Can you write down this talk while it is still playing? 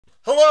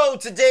Hello,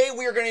 today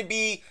we are going to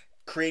be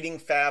creating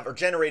Fav or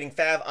generating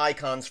Fav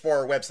icons for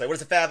our website. What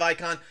is a Fav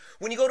icon?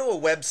 When you go to a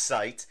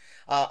website,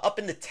 up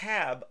in the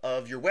tab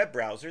of your web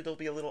browser, there'll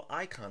be a little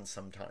icon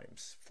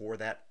sometimes for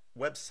that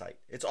website.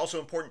 It's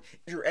also important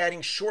if you're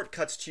adding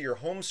shortcuts to your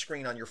home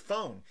screen on your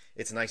phone.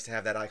 It's nice to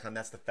have that icon.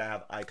 That's the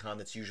Fav icon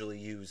that's usually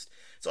used.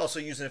 It's also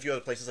used in a few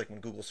other places, like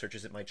when Google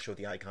searches, it might show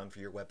the icon for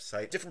your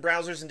website. Different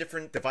browsers and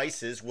different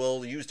devices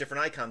will use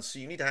different icons, so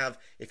you need to have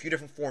a few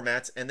different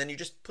formats, and then you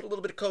just put a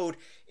little bit of code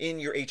in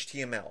your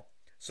HTML.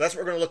 So that's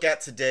what we're going to look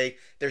at today.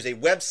 There's a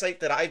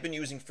website that I've been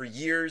using for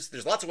years.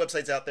 There's lots of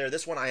websites out there.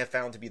 This one I have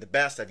found to be the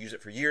best. I've used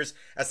it for years.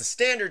 As the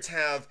standards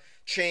have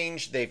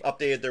changed, they've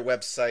updated their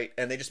website,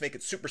 and they just make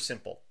it super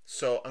simple.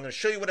 So I'm going to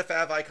show you what a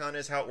Fav icon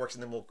is, how it works,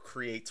 and then we'll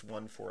create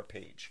one for a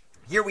page.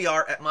 Here we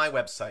are at my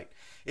website.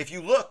 If you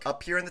look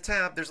up here in the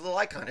tab, there's a little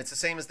icon. It's the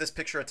same as this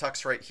picture of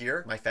Tux right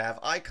here, my Fav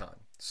icon.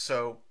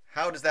 So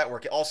how does that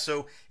work?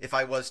 Also, if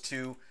I was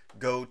to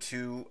go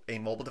to a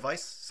mobile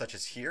device, such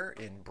as here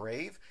in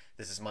Brave,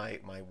 this is my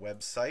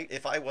website.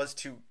 If I was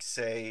to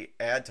say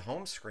add to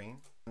home screen,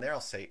 there I'll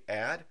say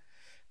add,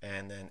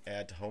 and then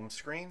add to home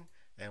screen.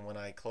 And when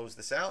I close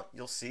this out,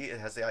 you'll see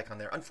it has the icon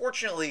there.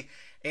 Unfortunately,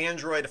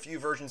 Android, a few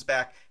versions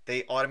back,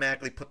 they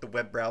automatically put the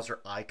web browser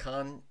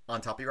icon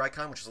on top of your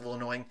icon, which is a little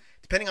annoying.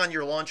 Depending on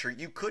your launcher,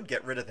 you could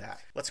get rid of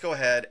that. Let's go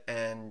ahead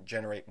and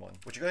generate one.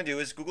 What you're going to do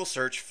is Google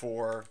search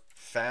for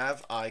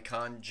Fav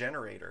icon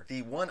generator.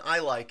 The one I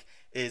like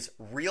is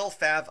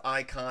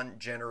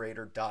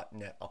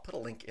realfavicongenerator.net. I'll put a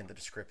link in the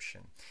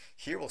description.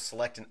 Here we'll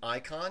select an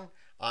icon.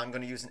 I'm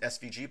going to use an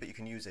SVG, but you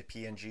can use a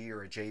PNG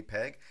or a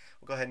JPEG.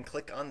 We'll go ahead and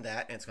click on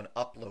that, and it's going to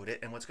upload it.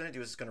 And what it's going to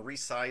do is it's going to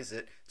resize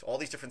it to all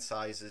these different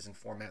sizes and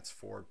formats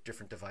for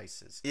different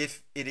devices.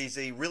 If it is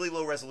a really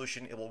low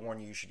resolution, it will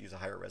warn you you should use a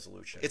higher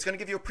resolution. It's going to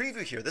give you a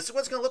preview here. This is what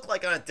it's going to look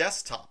like on a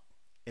desktop,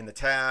 in the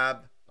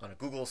tab, on a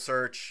Google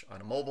search,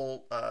 on a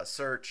mobile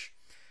search.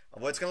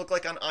 What it's going to look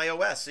like on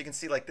iOS. So you can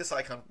see like this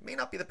icon may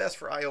not be the best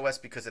for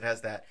iOS because it has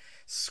that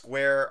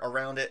square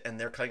around it and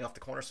they're cutting off the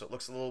corner, so it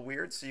looks a little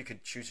weird. So you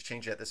could choose to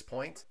change it at this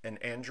point.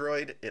 And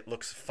Android, it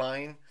looks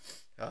fine.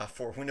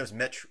 For Windows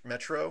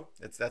Metro,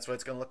 that's what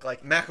it's going to look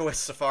like. macOS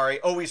Safari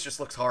always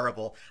just looks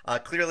horrible.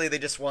 Clearly, they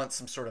just want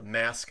some sort of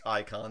mask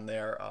icon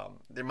there.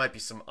 There might be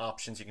some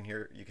options you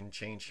can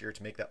change here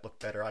to make that look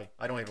better. I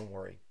don't even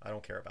worry. I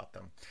don't care about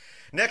them.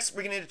 Next,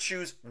 we're going to need to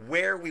choose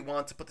where we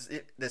want to put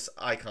this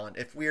icon.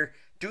 If we're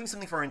doing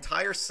something for our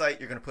entire site,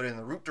 you're going to put it in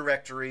the root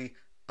directory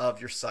of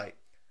your site.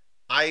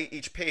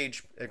 Each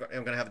page, I'm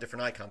going to have a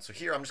different icon. So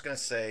here, I'm just going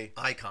to say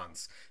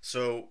icons.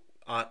 So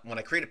when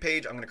I create a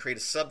page, I'm going to create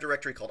a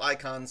subdirectory called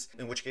icons,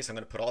 in which case I'm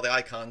going to put all the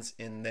icons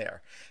in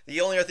there.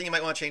 The only other thing you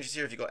might want to change is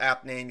here. If you go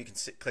app name, you can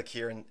click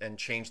here and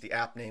change the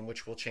app name,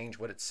 which will change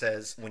what it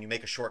says when you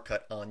make a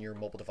shortcut on your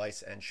mobile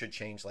device, and should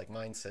change, like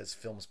mine says,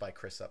 Films by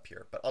Chris up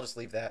here. But I'll just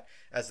leave that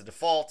as the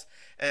default,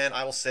 and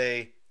I will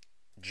say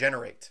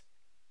generate.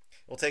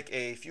 It will take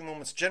a few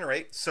moments to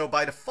generate. So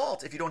by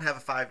default, if you don't have a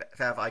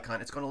Fav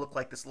icon, it's going to look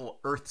like this little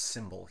Earth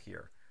symbol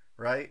here,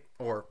 right?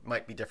 Or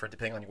might be different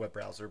depending on your web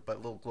browser, but a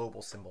little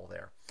global symbol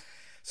there.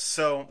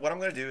 So what I'm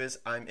going to do is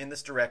I'm in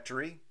this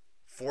directory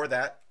for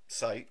that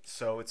site.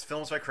 So it's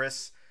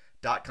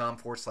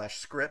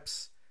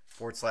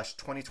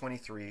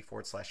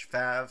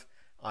filmsbychris.com/scripts/2023/fav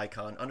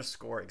icon _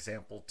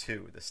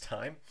 example2 this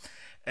time.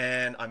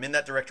 And I'm in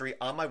that directory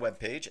on my web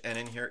page, and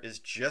in here is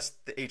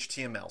just the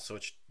HTML. So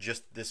it's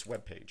just this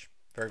web page.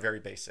 Very, very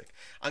basic.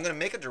 I'm going to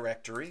make a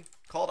directory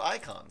called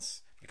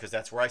icons, because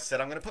that's where I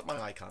said I'm going to put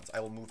my icons.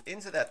 I will move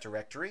into that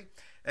directory,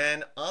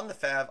 and on the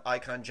Fav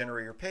icon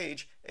generator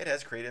page, it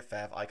has created a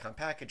Fav icon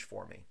package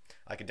for me.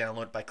 I could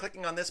download it by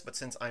clicking on this, but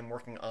since I'm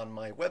working on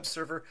my web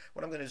server,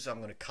 what I'm going to do is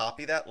I'm going to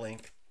copy that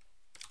link,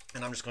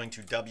 and I'm just going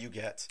to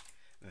wget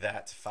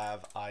that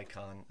Fav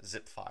icon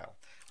zip file.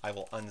 I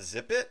will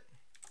unzip it,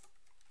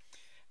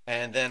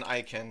 and then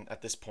I can,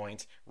 at this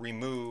point,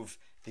 remove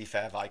the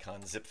Fav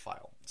icon zip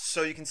file.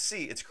 So you can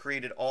see it's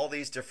created all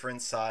these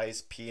different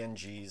size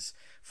PNGs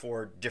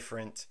for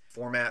different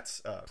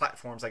formats,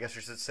 platforms, I guess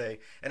you should say,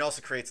 and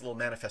also creates a little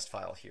manifest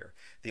file here.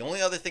 The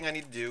only other thing I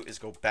need to do is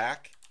go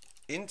back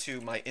into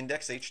my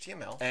index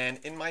HTML, and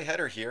in my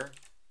header here,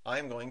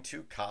 I'm going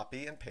to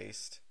copy and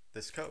paste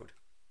this code.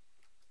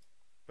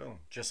 Boom,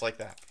 just like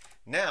that.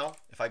 Now,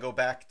 if I go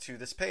back to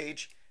this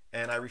page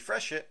and I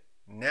refresh it,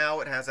 now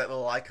it has that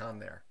little icon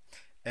there.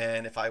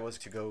 And if I was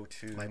to go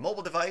to my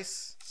mobile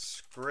device,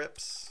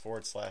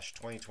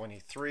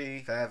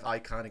 scripts/2023 Fav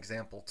icon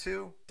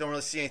example2, don't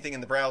really see anything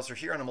in the browser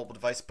here on a mobile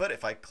device, but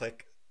if I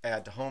click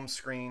add to home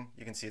screen,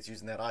 you can see it's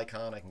using that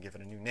icon. I can give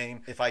it a new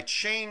name. If I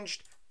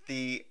changed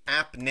the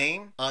app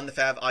name on the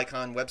Fav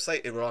icon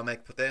website, it would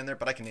automatically put that in there,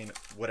 but I can name it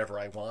whatever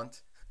I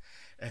want.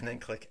 And then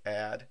click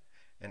add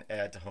and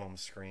add to home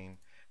screen.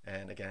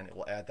 And again, it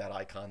will add that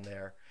icon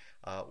there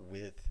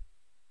with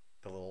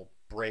the little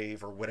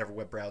Brave or whatever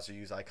web browser you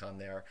use icon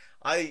there.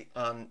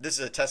 This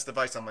is a test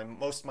device. On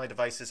most of my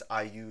devices,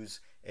 I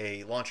use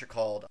a launcher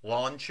called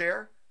Lawn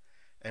Chair,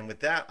 and with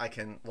that I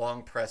can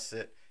long press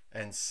it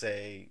and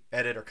say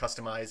edit or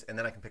customize, and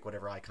then I can pick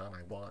whatever icon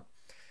I want.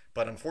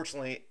 But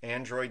unfortunately,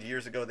 Android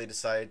years ago, they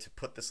decided to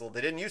put this little,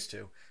 they didn't used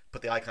to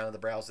put the icon of the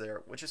browser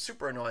there, which is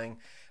super annoying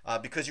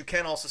because you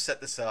can also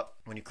set this up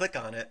when you click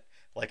on it.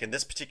 Like in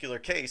this particular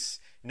case,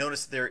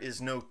 notice there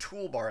is no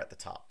toolbar at the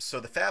top.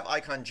 So the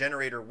Favicon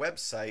generator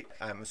website,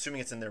 I'm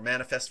assuming it's in their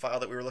manifest file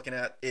that we were looking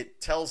at,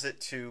 it tells it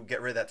to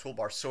get rid of that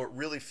toolbar. So it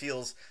really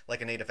feels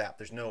like a native app.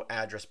 There's no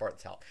address bar at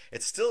the top.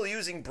 It's still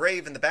using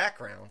Brave in the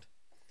background,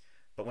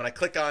 but when I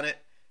click on it,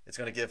 it's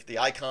going to give the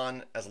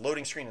icon as a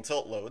loading screen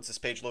until it loads. This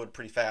page loaded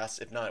pretty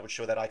fast. If not, it would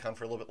show that icon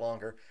for a little bit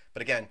longer.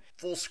 But again,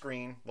 full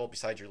screen, well,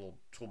 besides your little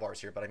toolbars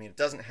here, but I mean, it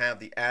doesn't have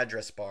the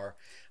address bar.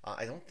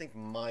 I don't think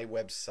my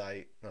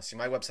website, no, see,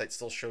 my website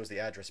still shows the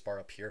address bar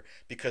up here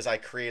because I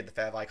created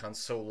the Favicon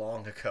so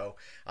long ago.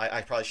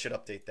 I probably should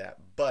update that.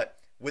 But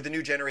with the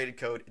new generated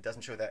code, it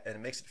doesn't show that, and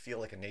it makes it feel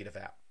like a native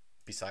app,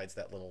 besides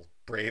that little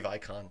Brave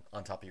icon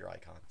on top of your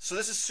icon. So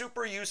this is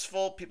super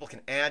useful. People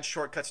can add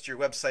shortcuts to your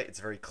website. It's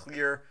very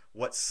clear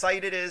what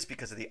site it is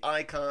because of the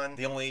icon.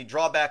 The only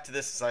drawback to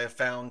this is I have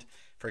found,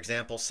 for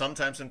example,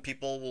 sometimes when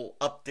people will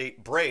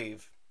update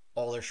Brave,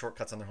 all their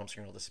shortcuts on their home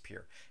screen will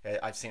disappear.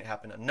 I've seen it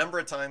happen a number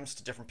of times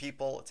to different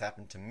people. It's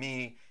happened to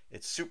me.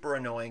 It's super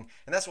annoying.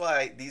 And that's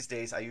why these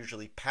days I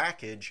usually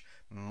package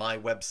my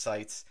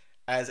websites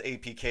as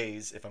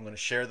APKs if I'm going to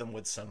share them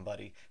with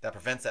somebody. That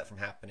prevents that from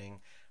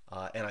happening.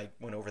 And I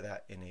went over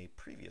that in a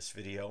previous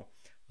video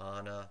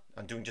on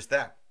doing just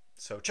that.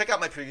 So check out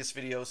my previous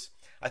videos.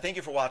 I thank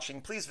you for watching.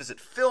 Please visit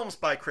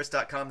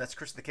filmsbychris.com. That's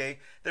Chris with a K.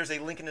 There's a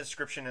link in the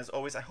description. As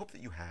always, I hope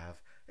that you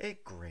have a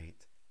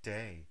great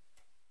day.